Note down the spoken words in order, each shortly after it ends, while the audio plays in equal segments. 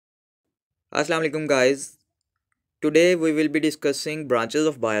Assalamu alaikum guys. Today we will be discussing branches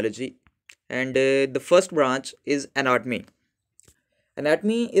of biology and the first branch is anatomy.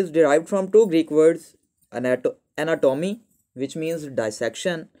 Anatomy is derived from two Greek words anatomy which means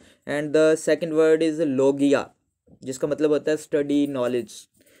dissection and the second word is logia जिसका मतलब होता है study knowledge.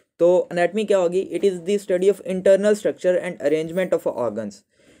 तो anatomy क्या होगी? It is the study of internal structure and arrangement of organs.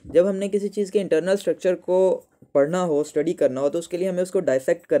 जब हमने किसी चीज़ के इंटरनल स्ट्रक्चर को पढ़ना हो, स्टडी करना हो, तो उसके लिए हमें उसको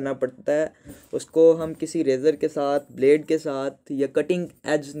डाइसेक्ट करना पड़ता है. उसको हम किसी रेज़र के साथ, ब्लेड के साथ या कटिंग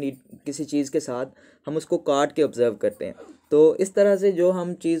एज किसी चीज़ के साथ हम उसको काट के ऑब्जर्व करते हैं. तो इस तरह से जो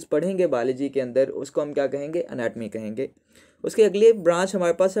हम चीज़ पढ़ेंगे बायोलॉजी के अंदर उसको हम क्या कहेंगे? एनाटमी कहेंगे. उसके अगले ब्रांच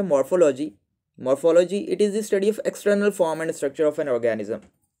हमारे पास है morphology. Morphology it is the study of external form and structure of an organism.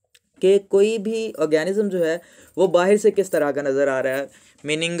 कि कोई भी ऑर्गेनिज्म जो है वो बाहर से किस तरह का नज़र आ रहा है.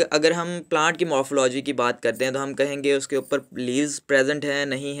 मीनिंग अगर हम प्लांट की मॉर्फोलॉजी की बात करते हैं तो हम कहेंगे उसके ऊपर लीव्स प्रेजेंट हैं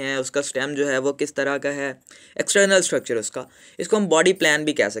नहीं हैं, उसका स्टेम जो है वो किस तरह का है, एक्सटर्नल स्ट्रक्चर उसका. इसको हम बॉडी प्लान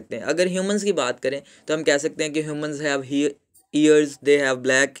भी कह सकते हैं. अगर ह्यूमंस की बात करें तो हम कह सकते हैं कि humans have years, they have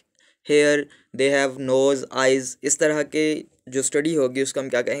black hair, they have nose, eyes. इस तरह के जो स्टडी होगी उसको हम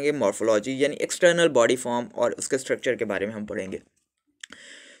क्या कहेंगे? मॉर्फोलॉजी, यानी एक्सटर्नल बॉडी फॉर्म और उसके स्ट्रक्चर के बारे में हम पढ़ेंगे.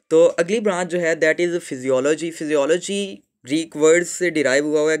 तो अगली ब्रांच जो है that is physiology. Physiology Greek word से डिराइव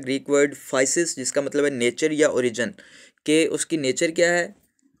हुआ है, ग्रीक वर्ड फाइसिस जिसका मतलब है नेचर या ओरिजिन. कि उसकी नेचर क्या है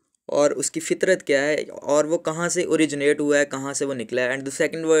और उसकी फितरत क्या है और वो कहाँ से ओरिजिनेट हुआ है, कहाँ से वो निकला है. And the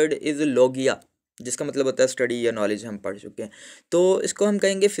second word is Logia जिसका मतलब होता है स्टडी या नॉलेज. हम पढ़ चुके हैं. तो इसको हम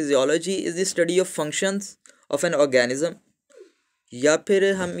कहेंगे physiology is the study of functions of an organism, या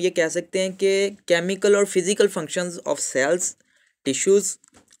फिर हम ये कह सकते हैं कि केमिकल और physical functions of sales, tissues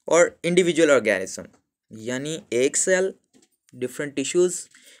और इंडिविजुअल ऑर्गेनिज्म. यानी एक सेल, डिफरेंट टिश्यूज़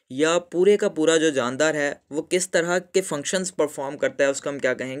या पूरे का पूरा जो जानदार है वो किस तरह के फंक्शंस परफॉर्म करता है उसको हम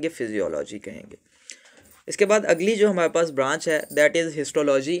क्या कहेंगे? फिजियोलॉजी कहेंगे. इसके बाद अगली जो हमारे पास ब्रांच है that is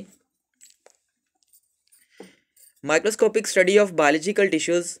histology. Microscopic study of biological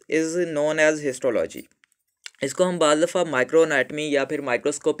tissues is known as histology. इसको हम बाज़ दफ़ा माइक्रो एनाटमी या फिर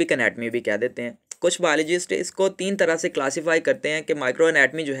माइक्रोस्कोपिक एनाटमी भी कह देते हैं. कुछ बायोलॉजिस्ट इसको तीन तरह से क्लासीफाई करते हैं कि माइक्रो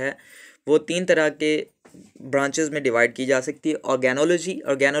एनाटमी जो है वो तीन तरह के ब्रांचेस में डिवाइड की जा सकती है. Organology.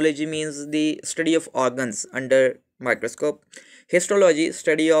 Organology means the study of organs under microscope. Histology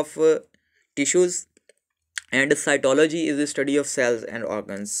study of tissues and cytology is the study of sales and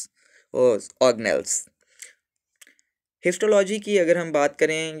organs organelles. Histology की अगर हम बात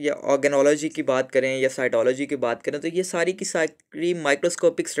करें या ऑर्गेनोलॉजी की बात करें या साइटोलॉजी की बात करें तो ये सारी की सारी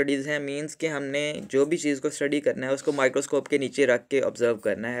माइक्रोस्कोपिक स्टडीज़ हैं. मींस कि हमने जो भी चीज़ को स्टडी करना है उसको माइक्रोस्कोप के नीचे रख के ऑब्जर्व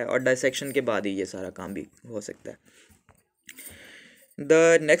करना है और डायसेक्शन के बाद ही ये सारा काम भी हो सकता है.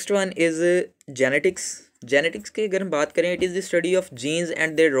 The next one is genetics. Genetics की अगर हम बात करें it is the study of jeans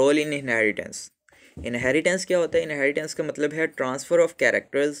and their role in inheritance. Inheritance क्या होता है? इनहेरिटेंस का मतलब है transfer of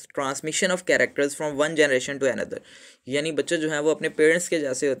characters, transmission of characters from one generation to another. यानी बच्चे जो हैं वो अपने पेरेंट्स के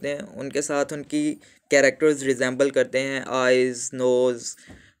जैसे होते हैं, उनके साथ उनकी कैरेक्टर्स रिजेंबल करते हैं. आइज़, नोज़,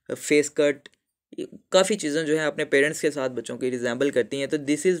 फेस कट, काफ़ी चीज़ें जो हैं अपने पेरेंट्स के साथ बच्चों की रिजेंबल करती हैं. तो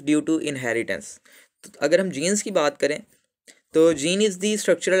this is due to inheritance. तो अगर हम जीन्स की बात करें तो gene is the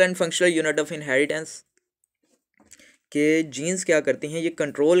structural and functional unit of inheritance. कि जीन्स क्या करती हैं? ये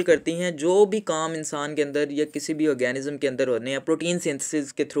कंट्रोल करती हैं जो भी काम इंसान के अंदर या किसी भी ऑर्गेनिज्म के अंदर होने हैं, प्रोटीन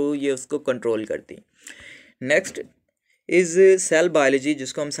सिंथेसिस के थ्रू ये उसको कंट्रोल करती हैं. नेक्स्ट इज़ सेल बायोलॉजी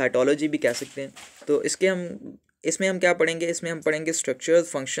जिसको हम साइटोलॉजी भी कह सकते हैं. तो इसमें हम क्या पढ़ेंगे? इसमें हम पढ़ेंगे स्ट्रक्चर्स,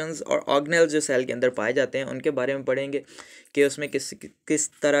 फंक्शंस और ऑर्गेनेल्स जो सेल के अंदर पाए जाते हैं उनके बारे में पढ़ेंगे कि उसमें किस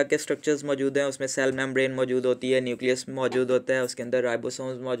तरह के स्ट्रक्चर्स मौजूद हैं. उसमें सेल मेम्ब्रेन मौजूद होती है, न्यूक्लियस मौजूद होता है, उसके अंदर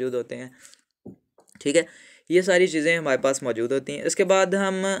राइबोसोम्स मौजूद होते हैं. ठीक है, ये सारी चीज़ें हमारे पास मौजूद होती हैं. इसके बाद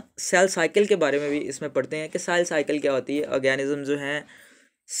हम सेल साइकिल के बारे में भी इसमें पढ़ते हैं कि सेल साइकिल क्या होती है. ऑर्गेनिज्म जो हैं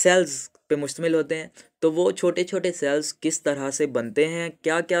सेल्स पे मुश्तमिल होते हैं. तो वो छोटे छोटे सेल्स किस तरह से बनते हैं,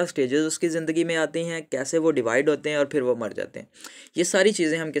 क्या क्या स्टेजेस उसकी ज़िंदगी में आती हैं, कैसे वो डिवाइड होते हैं और फिर वो मर जाते हैं. ये सारी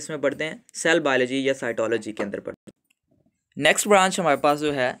चीज़ें हम किस में पढ़ते हैं? सेल बायोलॉजी या साइटोलॉजी के अंदर पढ़ते हैं. नेक्स्ट ब्रांच हमारे पास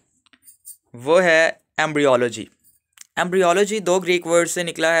जो है वो है एम्ब्रियोलॉजी. एम्ब्रियोलॉजी दो ग्रीक वर्ड से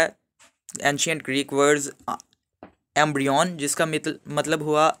निकला है. एंशियंट ग्रीक वर्ड्स एम्ब्रियन जिसका मतलब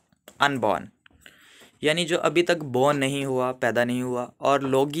हुआ अनबॉर्न, यानी जो अभी तक बॉर्न नहीं हुआ, पैदा नहीं हुआ, और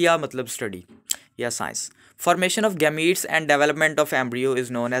लोगिया मतलब स्टडी या science. Formation of gametes and development of embryo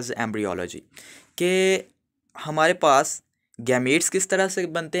is known as embryology. कि हमारे पास गैमीट्स किस तरह से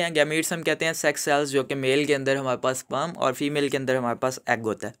बनते हैं. गैमीट्स हम कहते हैं सेक्स सेल्स जो कि मेल के अंदर हमारे पास स्पर्म और फीमेल के अंदर हमारे पास एग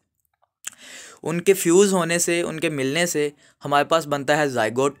होता है. उनके फ्यूज़ होने से, उनके मिलने से हमारे पास बनता है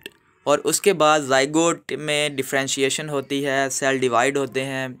जाइगोट. और उसके बाद जाइगोट में डिफ्रेंशिएशन होती है, सेल डिवाइड होते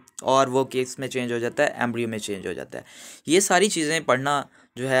हैं और वो केस में चेंज हो जाता है, एम्ब्रियो में चेंज हो जाता है। ये सारी चीज़ें पढ़ना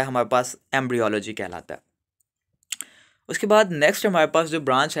जो है हमारे पास एम्ब्रियोलॉजी कहलाता है। उसके बाद नेक्स्ट हमारे पास जो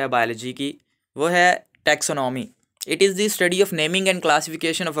ब्रांच है बायोलॉजी की वो है taxonomy. It is the study of naming and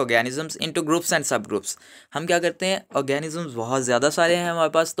classification of organisms into groups and सब ग्रुप्स। हम क्या करते हैं, ऑर्गेनिजम्स बहुत ज़्यादा सारे हैं हमारे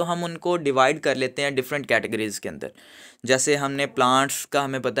पास, तो हम उनको डिवाइड कर लेते हैं डिफरेंट कैटेगरीज के अंदर। जैसे हमने प्लांट्स का,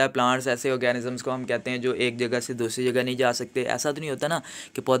 हमें पता है प्लांट्स ऐसे ऑर्गेनिजम्स को हम कहते हैं जो एक जगह से दूसरी जगह नहीं जा सकते। ऐसा तो नहीं होता ना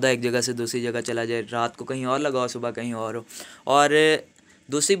कि पौधा एक जगह से दूसरी जगह चला जाए, रात को कहीं और लगाओ सुबह कहीं और हो। और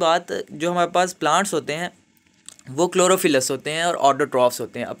दूसरी बात, जो हमारे पास प्लांट्स होते हैं वो क्लोरोफिलस होते हैं और ऑटोट्रॉफ्स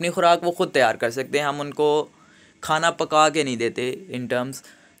होते हैं। अपनी खुराक वो खुद तैयार कर सकते हैं, हम उनको खाना पका के नहीं देते इन टर्म्स।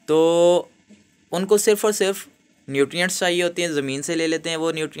 तो उनको सिर्फ़ और सिर्फ न्यूट्रिएंट्स चाहिए होती हैं, ज़मीन से ले लेते हैं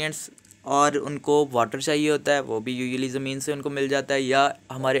वो न्यूट्रिएंट्स, और उनको वाटर चाहिए होता है, वो भी यूजुअली ज़मीन से उनको मिल जाता है, या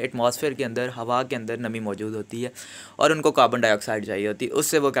हमारे एटमॉस्फेयर के अंदर, हवा के अंदर नमी मौजूद होती है, और उनको कार्बन डाइऑक्साइड चाहिए होती है,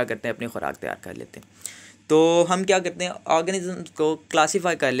 उससे वो क्या करते हैं, अपनी खुराक तैयार कर लेते हैं। तो हम क्या करते हैं, ऑर्गेनिज्म को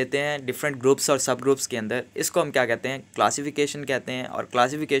क्लासीफाई कर लेते हैं डिफरेंट ग्रुप्स और सब ग्रुप्स के अंदर। इसको हम क्या कहते हैं, क्लासिफिकेशन कहते हैं, और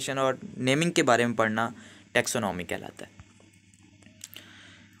क्लासिफिकेशन और नेमिंग के बारे में पढ़ना टैक्सोनॉमी कहलाता है।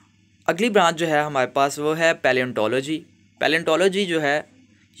 अगली ब्रांच जो है हमारे पास वो है पैलियोंटोलॉजी। पैलियोंटोलॉजी जो है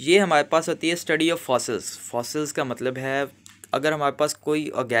ये हमारे पास होती है स्टडी ऑफ फॉसिल्स। फॉसिल्स का मतलब है अगर हमारे पास कोई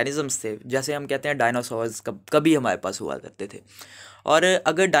ऑर्गेनिजम्स थे, जैसे हम कहते हैं डायनासोर्स कभी हमारे पास हुआ करते थे, और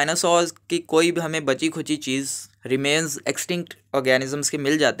अगर डायनासोर्स की कोई भी हमें बची खुची चीज़, रिमेन्स एक्सटिंक्ट ऑर्गेनिजम्स के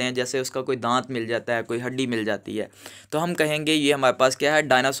मिल जाते हैं, जैसे उसका कोई दांत मिल जाता है, कोई हड्डी मिल जाती है, तो हम कहेंगे ये हमारे पास क्या है,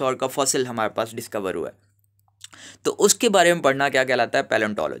 डायनासोर का फॉसिल हमारे पास डिस्कवर हुआ है। तो उसके बारे में पढ़ना क्या कहलाता है,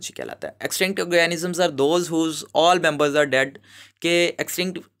 पैलियोंटोलॉजी कहलाता है। Extinct organisms are those whose all members are dead. के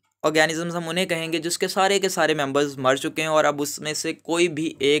एक्सटिंक्ट ऑर्गेनिजम्स हम उन्हें कहेंगे जिसके सारे के सारे मेंबर्स मर चुके हैं और अब उसमें से कोई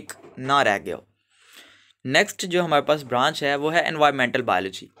भी एक ना रह गया हो। नेक्स्ट जो हमारे पास ब्रांच है वो है एनवायरमेंटल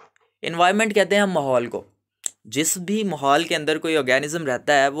बायोलॉजी। एनवायरमेंट कहते हैं हम माहौल को। जिस भी माहौल के अंदर कोई ऑर्गेनिज्म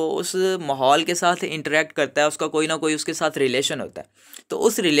रहता है वो उस माहौल के साथ इंटरेक्ट करता है, उसका कोई ना कोई उसके साथ रिलेशन होता है। तो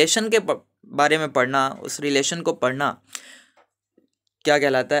उस रिलेशन के बारे में पढ़ना, उस रिलेशन को पढ़ना क्या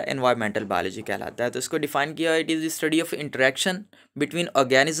कहलाता है, एनवायरमेंटल बायोलॉजी कहलाता है। तो इसको डिफाइन किया, it is the study of interaction between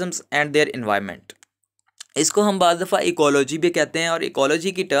organisms and their environment. इसको हम बाद दफ़ा इकोलॉजी भी कहते हैं, और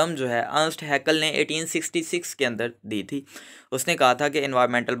इकोलॉजी की टर्म जो है अर्नस्ट हैकल ने 1866 के अंदर दी थी। उसने कहा था कि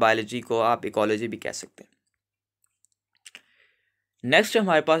एनवायरमेंटल बायोलॉजी को आप इकोलॉजी भी कह सकते हैं। नेक्स्ट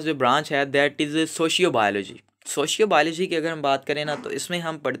हमारे पास जो ब्रांच है that is socio biology. Socio biology की अगर हम बात करें ना, तो इसमें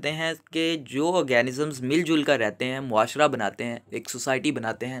हम पढ़ते हैं कि जो ऑर्गेनिजम्स मिलजुल कर रहते हैं, मुआशरा बनाते हैं, एक सोसाइटी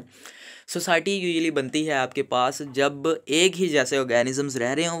बनाते हैं। सोसाइटी यूजुअली बनती है आपके पास जब एक ही जैसे ऑर्गेनिजम्स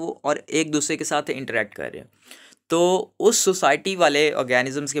रह रहे हों वो और एक दूसरे के साथ इंटरेक्ट कर रहे हैं। तो उस सोसाइटी वाले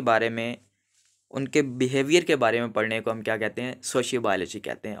ऑर्गेनिजम्स के बारे में, उनके बिहेवियर के बारे में पढ़ने को हम क्या कहते हैं, सोशियो बायोलॉजी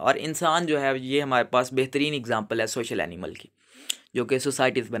कहते हैं। और इंसान जो है ये हमारे पास बेहतरीन एग्जांपल है सोशल एनिमल की, जो कि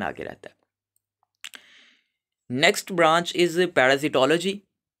सोसाइटीज़ बना के रहता है। Next branch is parasitology.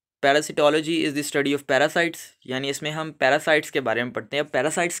 Parasitology is the study of parasites, यानी इसमें हम पैरासाइट्स के बारे में पढ़ते हैं।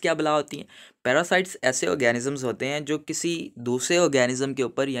 पैरासाइट्स क्या बला होती हैं, पैरासाइट्स ऐसे ऑर्गेनिजम्स होते हैं जो किसी दूसरे ऑर्गेनिज्म के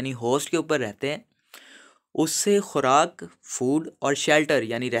ऊपर यानी होस्ट के ऊपर रहते हैं, उससे खुराक, फूड और शेल्टर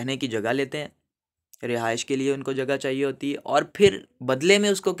यानी रहने की जगह लेते हैं, रिहाइश के लिए उनको जगह चाहिए होती है, और फिर बदले में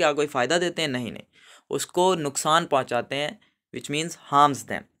उसको क्या कोई फ़ायदा देते हैं, नहीं नहीं, उसको नुकसान पहुंचाते हैं, which means harms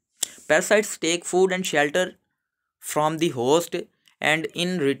them. Parasites take food and shelter from the host and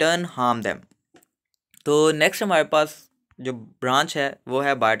in return harm them. तो नेक्स्ट हमारे पास जो ब्रांच है वो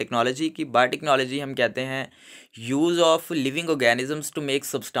है बायोटेक्नोलॉजी की। बायोटेक्नोलॉजी हम कहते हैं use of living organisms to make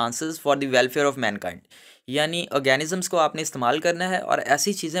substances for the welfare of Mankind, यानी ऑर्गेनिजम्स को आपने इस्तेमाल करना है और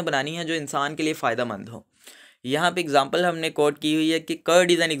ऐसी चीज़ें बनानी हैं जो इंसान के लिए फ़ायदेमंद हो। यहाँ पे एग्जांपल हमने कोट की हुई है कि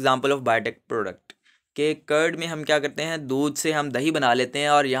curd is an example of biotech product. कि कर्ड में हम क्या करते हैं, दूध से हम दही बना लेते हैं,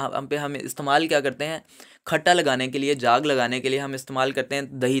 और यहाँ पे हम इस्तेमाल क्या करते हैं, खट्टा लगाने के लिए, जाग लगाने के लिए हम इस्तेमाल करते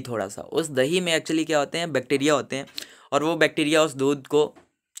हैं दही थोड़ा सा। उस दही में एक्चुअली क्या होते हैं, बैक्टीरिया होते हैं, और वो बैक्टीरिया उस दूध को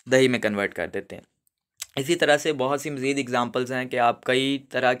दही में कन्वर्ट कर देते हैं। इसी तरह से बहुत सी मज़ीद एग्जांपल्स हैं कि आप कई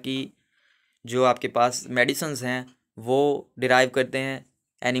तरह की जो आपके पास मेडिसिन्स हैं वो डिराइव करते हैं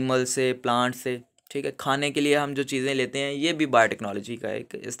एनिमल से, प्लांट से। ठीक है, खाने के लिए हम जो चीज़ें लेते हैं ये भी बायोटेक्नोलॉजी का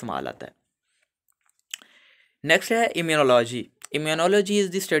एक इस्तेमाल आता है। नेक्स्ट है immunology. Immunology is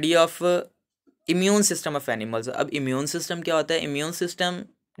the study of immune system of animals. अब इम्यून सिस्टम क्या होता है, immune system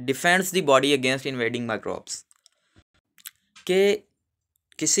defends the body against invading microbes. के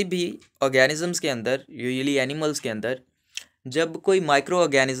किसी भी ऑर्गेनिजम्स के अंदर, यूजुअली एनिमल्स के अंदर, जब कोई माइक्रो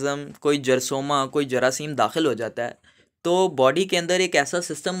ऑर्गेनिज्म, कोई जरसोमा, कोई जरासीम दाखिल हो जाता है, तो बॉडी के अंदर एक ऐसा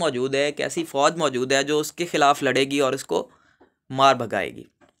सिस्टम मौजूद है, एक ऐसी फौज मौजूद है जो उसके खिलाफ लड़ेगी और उसको मार भगाएगी।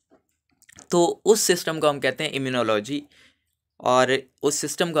 तो उस सिस्टम को हम कहते हैं इम्यूनोलॉजी, और उस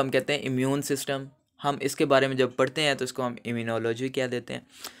सिस्टम को हम कहते हैं इम्यून सिस्टम। हम इसके बारे में जब पढ़ते हैं तो इसको हम इम्यूनोलॉजी कह देते हैं।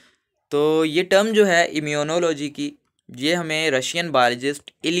 तो ये टर्म जो है इम्यूनोलॉजी की, ये हमें रशियन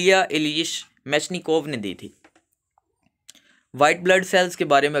बायोलॉजिस्ट इलिया इलीश मेचनिकोव ने दी थी। वाइट ब्लड सेल्स के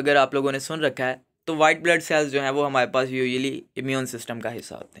बारे में अगर आप लोगों ने सुन रखा है तो वाइट ब्लड सेल्स जो हैं वो हमारे पास यूजुअली इम्यून सिस्टम का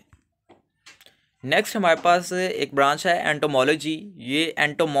हिस्सा होते हैं। नेक्स्ट हमारे पास एक ब्रांच है एंटोमोलॉजी। ये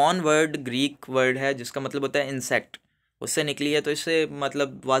एंटोमॉन वर्ड ग्रीक वर्ड है जिसका मतलब होता है इंसेक्ट, उससे निकली है। तो इससे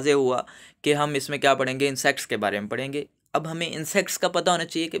मतलब वाजे हुआ कि हम इसमें क्या पढ़ेंगे, इंसेक्ट्स के बारे में पढ़ेंगे। अब हमें इंसेक्ट्स का पता होना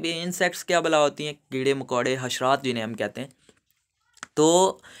चाहिए कि भाई इंसेक्ट्स क्या भला होती हैं, कीड़े मकोड़े हशरात जिन्हें हम कहते हैं।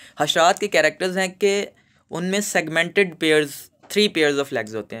 तो हशरात के कैरेक्टर्स हैं कि उनमें segmented pairs, 3 pairs of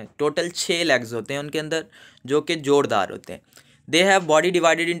legs होते हैं। टोटल 6 लेग्स होते हैं उनके अंदर जो कि जोड़दार होते हैं। They have body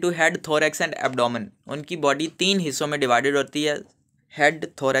divided into head, thorax and abdomen. उनकी बॉडी 3 हिस्सों में डिवाइडेड होती है, हेड,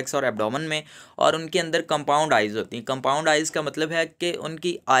 थोरैक्स और एब्डोमेन में। और उनके अंदर कंपाउंड आइज़ होती हैं। कंपाउंड आइज़ का मतलब है कि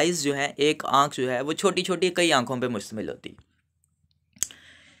उनकी आइज़ जो है, एक आँख जो है वो छोटी छोटी कई आँखों पर मुश्तमिल होती है।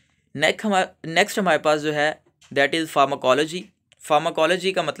 नेक्स्ट हमारे पास जो है दैट इज़ फार्माकोलॉजी।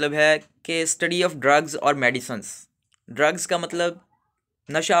 फार्माकोलॉजी का मतलब है कि स्टडी ऑफ ड्रग्स और मेडिसिन्स। ड्रग्स का मतलब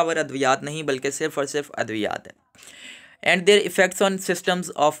नशावर अद्वियात नहीं बल्कि सिर्फ और सिर्फ अद्वियात है। And there effects on systems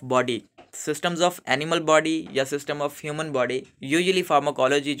of body, systems of animal body या system of human body. Usually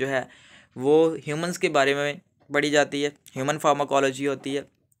pharmacology जो है वो ह्यूमंस के बारे में पढ़ी जाती है, ह्यूमन फार्माकोलॉजी होती है।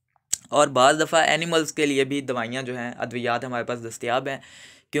 और बाज़ दफ़ा एनिमल्स के लिए भी दवाइयाँ जो हैं, अद्वियात हमारे पास दस्तयाब हैं,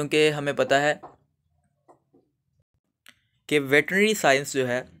 क्योंकि हमें पता है कि वेटरनरी साइंस जो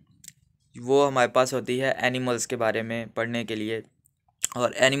है वो हमारे पास होती है एनिमल्स के बारे में पढ़ने के लिए।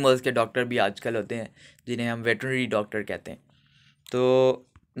 और एनिमल्स के डॉक्टर भी आजकल होते हैं जिन्हें हम वेटरनरी डॉक्टर कहते हैं। तो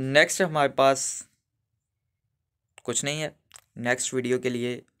नेक्स्ट हमारे पास कुछ नहीं है। नेक्स्ट वीडियो के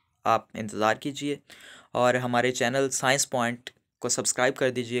लिए आप इंतज़ार कीजिए और हमारे चैनल साइंस पॉइंट को सब्सक्राइब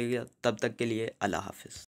कर दीजिएगा। तब तक के लिए अल्लाह हाफ़िज़।